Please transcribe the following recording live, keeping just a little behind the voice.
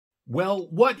Well,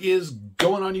 what is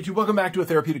going on, YouTube? Welcome back to A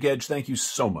Therapeutic Edge. Thank you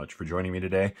so much for joining me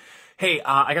today. Hey,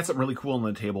 I got something really cool on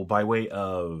the table by way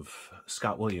of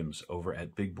Scott Williams over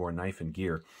at Big Bore Knife and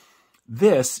Gear.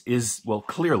 This is, well,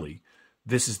 clearly,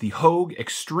 this is the Hogue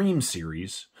Extreme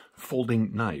Series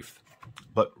folding knife.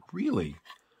 But really,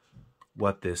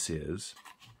 what this is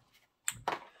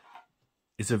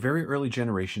a very early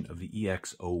generation of the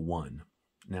EX-01.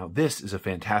 Now, this is a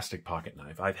fantastic pocket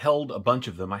knife. I've held a bunch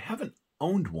of them. I haven't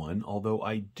owned one, although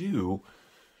I do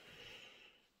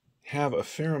have a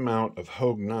fair amount of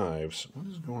Hogue knives. What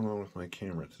is going on with my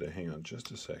camera today? Hang on just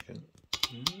a second.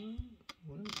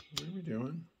 What are we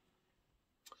doing?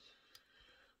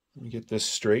 Let me get this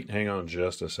straight. Hang on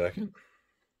just a second.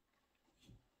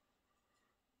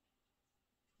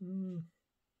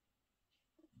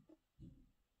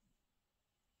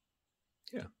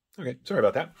 Yeah, okay, sorry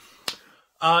about that.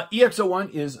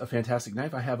 EX-01 is a fantastic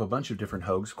knife. I have a bunch of different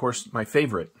Hogues. Of course, my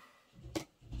favorite,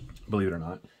 believe it or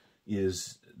not,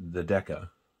 is the Deca,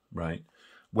 right?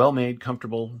 Well-made,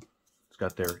 comfortable. It's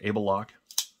got their able lock,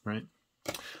 right?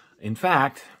 In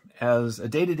fact, as a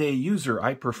day-to-day user,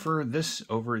 I prefer this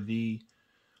over the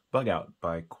Bug Out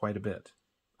by quite a bit.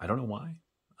 I don't know why.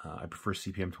 I prefer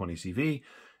CPM 20CV.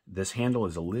 This handle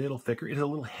is a little thicker. It is a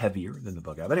little heavier than the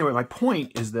Bug Out. But anyway, my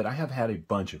point is that I have had a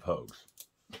bunch of Hogues.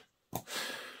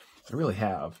 I really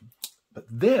have. But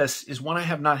this is one I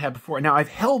have not had before. Now, I've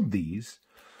held these.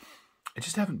 I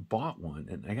just haven't bought one.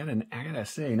 And I gotta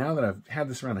say, now that I've had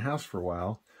this around the house for a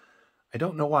while, I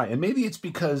don't know why. And maybe it's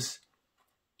because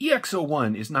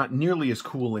EX-01 is not nearly as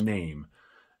cool a name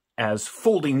as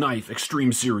Folding Knife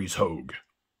Extreme Series Hogue.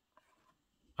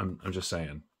 I'm just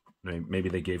saying. Maybe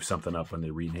they gave something up when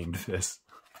they renamed this.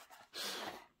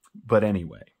 But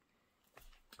anyway,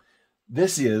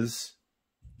 this is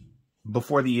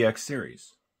before the EX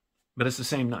series, but it's the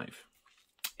same knife.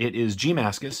 It is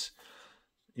Damascus.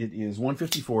 It is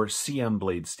 154 CM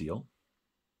blade steel.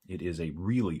 It is a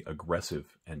really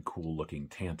aggressive and cool looking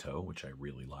tanto, which I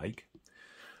really like.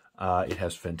 It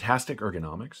has fantastic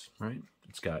ergonomics, right?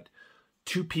 It's got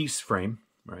two-piece frame,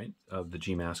 right, of the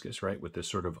Damascus, right, with this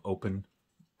sort of open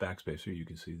backspacer. You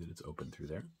can see that it's open through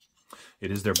there.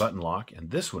 It is their button lock, and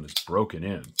this one is broken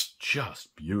in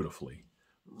just beautifully.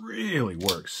 Really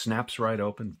works. Snaps right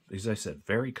open. As I said,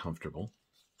 very comfortable.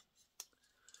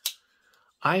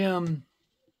 I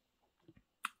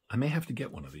may have to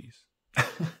get one of these.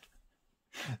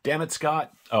 Damn it,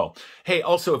 Scott. Oh, hey,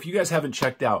 also, if you guys haven't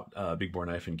checked out Big Bore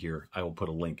Knife and Gear, I will put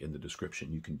a link in the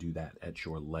description. You can do that at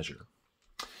your leisure.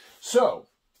 So,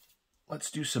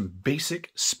 let's do some basic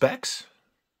specs.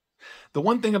 The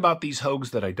one thing about these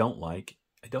Hogues that I don't like,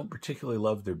 I don't particularly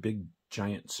love their big,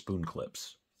 giant spoon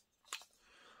clips.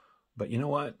 But you know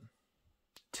what?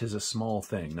 'Tis a small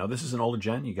thing. Now, this is an older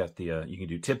gen. You got the, you can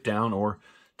do tip down or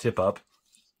tip up.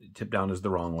 Tip down is the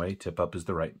wrong way. Tip up is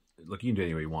the right. Look, you can do it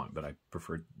any way you want, but I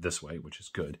prefer this way, which is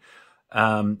good.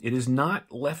 It is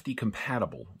not lefty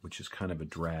compatible, which is kind of a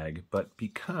drag, but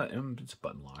because it's a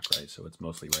button lock, right? So it's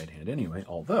mostly right hand anyway,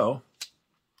 although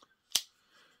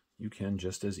you can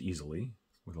just as easily,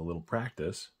 with a little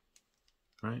practice,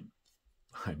 right?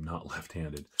 I'm not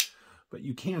left-handed, but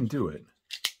you can do it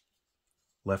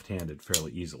left-handed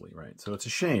fairly easily, right? So it's a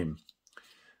shame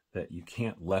that you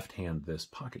can't left-hand this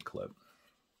pocket clip.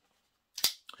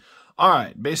 All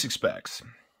right, basic specs.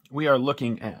 We are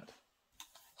looking at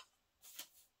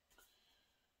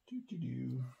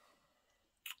we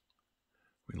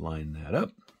line that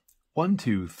up. 1,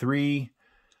 2, 3.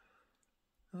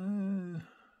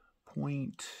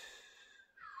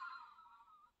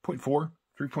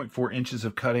 3.4 inches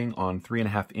of cutting on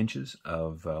 3.5 inches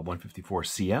of 154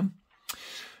 CM.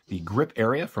 The grip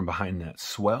area from behind that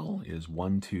swell is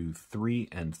 1, 2, 3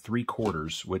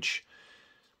 3/4, which,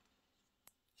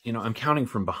 you know, I'm counting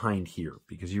from behind here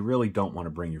because you really don't want to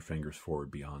bring your fingers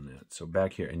forward beyond that. So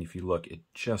back here, and if you look, it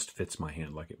just fits my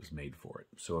hand like it was made for it.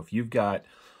 So if you've got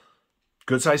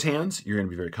good size hands, you're going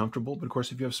to be very comfortable. But of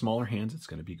course, if you have smaller hands, it's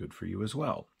going to be good for you as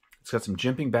well. It's got some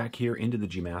jimping back here into the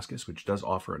Damascus, which does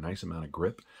offer a nice amount of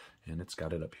grip. And it's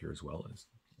got it up here as well as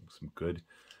some good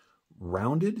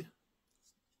rounded,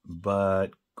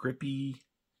 but grippy,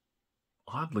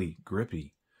 oddly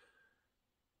grippy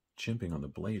jimping on the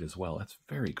blade as well. That's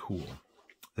very cool.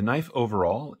 The knife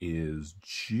overall is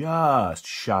just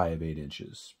shy of 8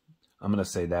 inches. I'm going to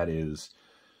say that is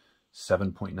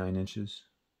 7.9 inches.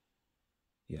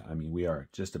 Yeah, I mean, we are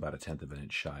just about 1/10 of an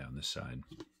inch shy on this side.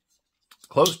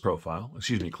 Closed profile,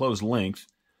 excuse me, closed length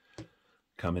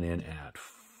coming in at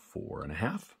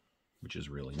 4.5, which is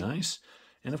really nice.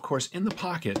 And of course, in the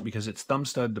pocket, because it's thumb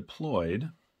stud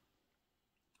deployed,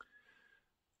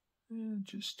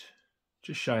 just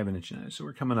just shy of an inch and a half. So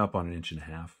we're coming up on an inch and a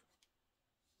half,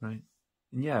 right?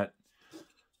 And yet,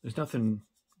 there's nothing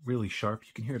really sharp.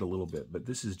 You can hear it a little bit, but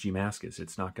this is Damascus.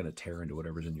 It's not going to tear into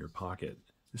whatever's in your pocket.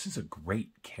 This is a great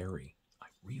carry. I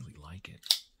really like it.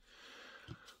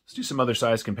 Let's do some other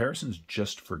size comparisons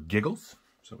just for giggles,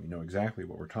 so we know exactly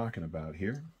what we're talking about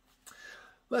here.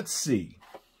 Let's see.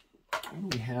 What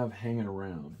do we have hanging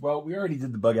around? Well, we already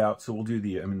did the bug out, so we'll do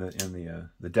the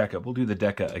Deca. We'll do the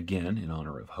Deca again in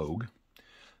honor of Hogue.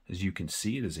 As you can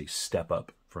see, it is a step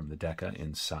up from the Deca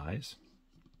in size.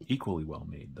 Equally well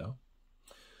made, though.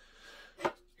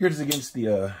 Here it is against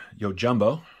the Yo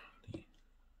Jumbo.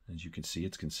 As you can see,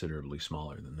 it's considerably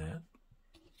smaller than that.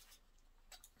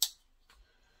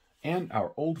 And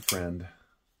our old friend,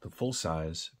 the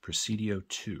full-size Presidio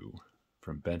 2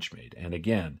 from Benchmade. And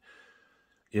again,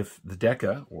 if the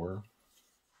Deca or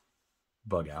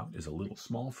bug out is a little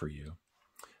small for you,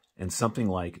 and something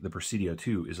like the Presidio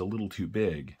 2 is a little too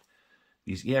big,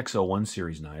 these EX-01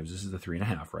 series knives, this is the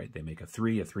 3.5, right? They make a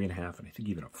 3, a 3.5, and I think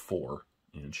even a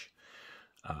 4-inch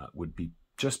would be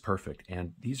just perfect.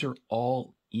 And these are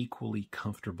all equally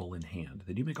comfortable in hand.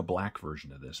 They do make a black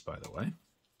version of this, by the way.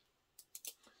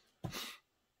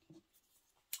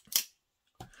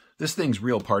 This thing's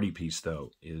real party piece,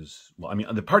 though, is, well, I mean,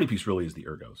 the party piece really is the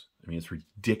ergos. I mean, it's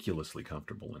ridiculously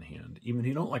comfortable in hand. Even if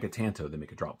you don't like a Tanto, they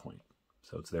make a drop point.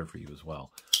 So it's there for you as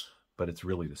well. But it's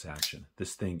really this action.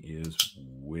 This thing is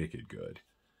wicked good.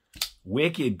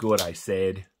 Wicked good, I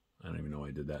said. I don't even know why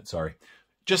I did that. Sorry.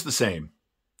 Just the same.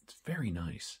 It's very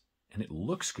nice. And it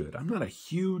looks good. I'm not a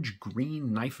huge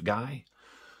green knife guy,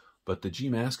 but the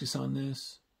Damascus on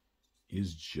this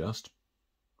is just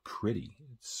pretty.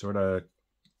 It's sort of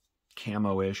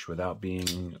camo-ish without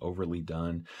being overly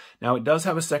done. Now, it does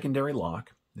have a secondary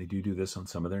lock. They do this on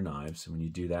some of their knives. And when you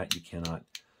do that, you cannot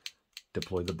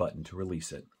deploy the button to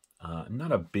release it. I'm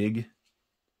not a big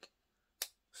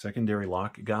secondary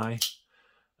lock guy.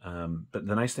 But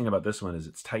the nice thing about this one is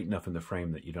it's tight enough in the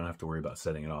frame that you don't have to worry about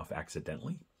setting it off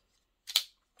accidentally.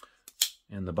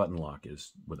 And the button lock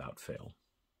is without fail.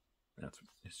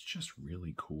 It's just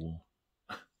really cool.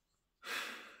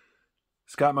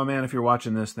 Scott, my man, if you're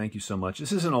watching this, thank you so much.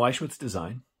 This is an Eliashwitz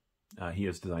design. He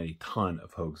has designed a ton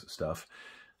of Hogue's stuff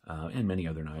and many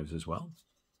other knives as well.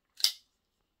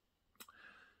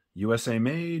 USA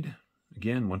made,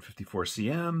 again, 154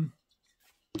 cm.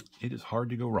 It is hard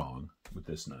to go wrong with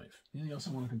this knife. Anything else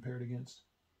I want to compare it against?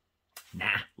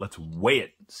 Nah, let's weigh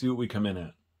it, see what we come in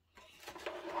at.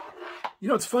 You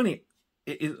know, it's funny.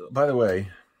 By the way,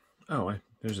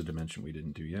 there's a dimension we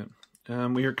didn't do yet.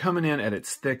 We are coming in at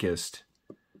its thickest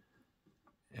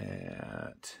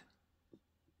at,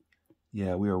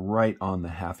 yeah, we are right on the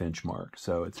 ½ inch mark.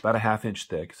 So it's about a ½ inch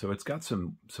thick. So it's got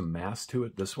some mass to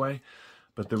it this way.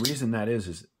 But the reason that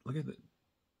is look at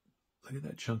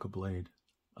that chunk of blade.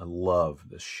 I love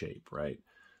this shape, right?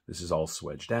 This is all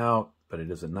swedged out, but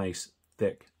it is a nice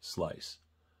thick slice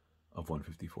of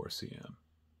 154 cm.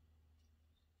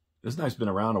 This knife's been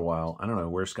around a while. I don't know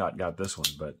where Scott got this one,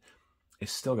 but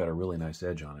it's still got a really nice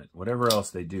edge on it. Whatever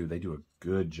else they do a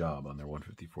good job on their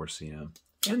 154 cm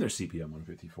and their CPM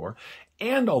 154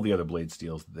 and all the other blade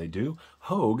steels that they do.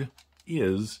 Hogue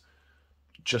is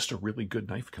just a really good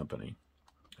knife company.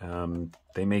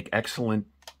 They make excellent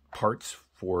parts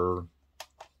for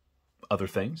other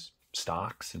things,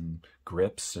 stocks and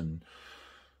grips and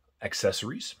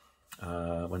accessories.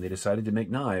 When they decided to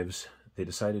make knives, they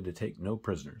decided to take no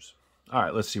prisoners. All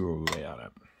right, let's see where we weigh out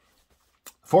at.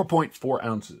 4.4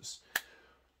 ounces.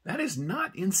 That is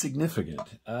not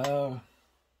insignificant. By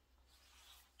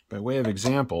way of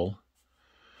example,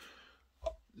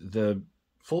 the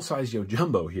full-size Yo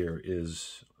Jumbo here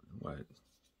is, what,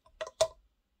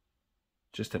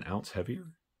 just an ounce heavier?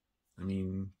 I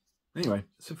mean, anyway,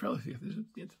 it's a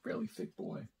fairly thick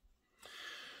boy.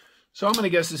 So I'm going to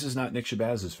guess this is not Nick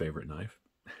Shabazz's favorite knife.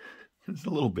 It's a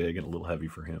little big and a little heavy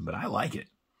for him, but I like it.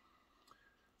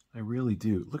 I really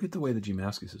do. Look at the way the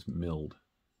Damascus is milled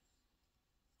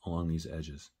along these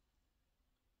edges.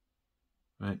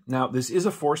 Right. Now, this is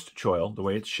a forced choil, the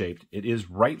way it's shaped. It is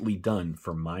rightly done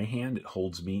for my hand. It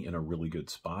holds me in a really good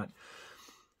spot.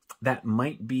 That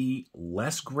might be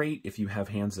less great if you have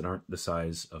hands that aren't the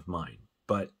size of mine.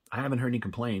 But I haven't heard any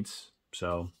complaints,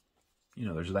 so, you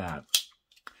know, there's that.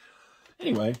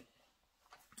 Anyway,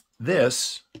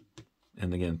 this,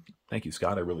 and again, thank you,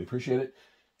 Scott. I really appreciate it,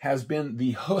 has been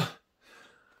the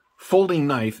Folding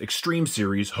Knife Extreme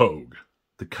Series Hogue,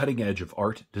 the cutting edge of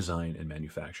art, design, and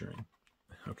manufacturing.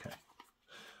 Okay.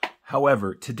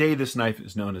 However, today this knife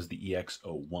is known as the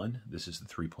EX-01. This is the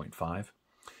 3.5.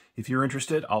 If you're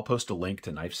interested, I'll post a link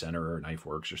to Knife Center or Knife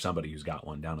Works or somebody who's got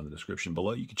one down in the description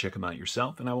below. You can check them out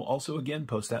yourself, and I will also, again,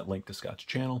 post that link to Scott's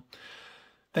channel.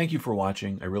 Thank you for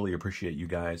watching. I really appreciate you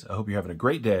guys. I hope you're having a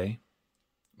great day.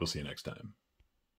 We'll see you next time.